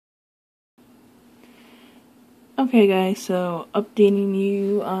Okay guys, so updating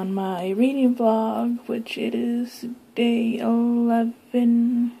you on my reading vlog, which it is day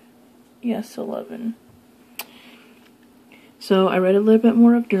 11, yes 11. So I read a little bit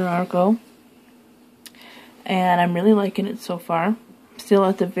more of Durargo, and I'm really liking it so far. Still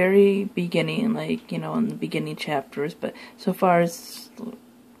at the very beginning, like, in the beginning chapters, but so far it's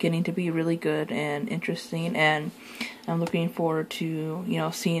getting to be really good and interesting, and I'm looking forward to,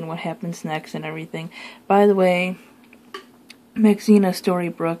 seeing what happens next and everything. By the way, Maxina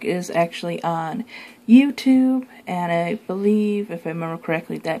Storybrooke is actually on YouTube, and I believe, if I remember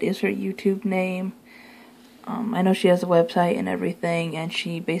correctly, that is her YouTube name. I know she has a website and everything, and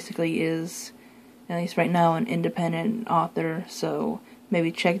she basically is, at least right now, an independent author, so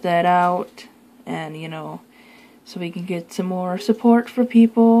maybe check that out, and, so we can get some more support for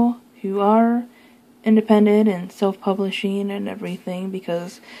people who are independent and self-publishing and everything,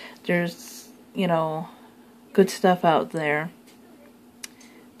 because there's, good stuff out there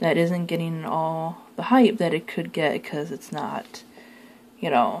that isn't getting all the hype that it could get, because it's not,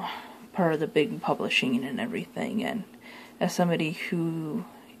 part of the big publishing and everything. And as somebody who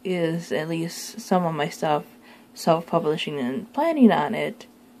is, at least some of my stuff, self-publishing and planning on it,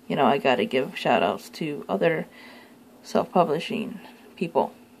 I gotta give shout-outs to other self-publishing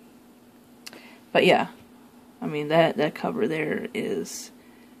people. But yeah, I mean, that cover there is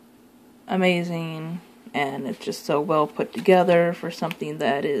amazing, and it's just so well put together for something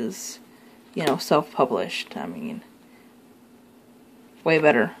that is, self-published. I mean, way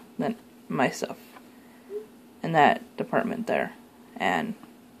better than my stuff in that department there. And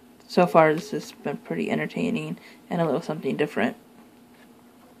so far this has been pretty entertaining and a little something different.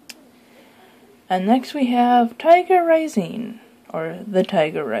 And next we have Tiger Rising, or The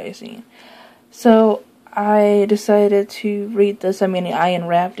Tiger Rising. So I decided to read this. I mean, I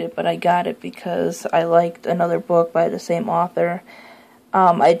unwrapped it, but I got it because I liked another book by the same author.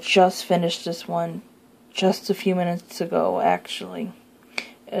 I just finished this one just a few minutes ago, actually.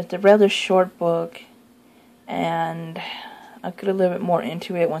 It's a rather short book, and I'll get a little bit more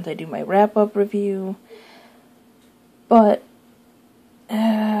into it once I do my wrap-up review. But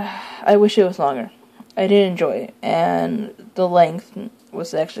I wish it was longer. I did enjoy it, and the length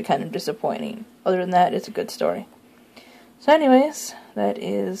was actually kind of disappointing. Other than that, it's a good story. So anyways, that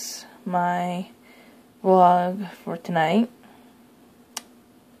is my vlog for tonight,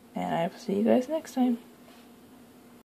 and I will see you guys next time.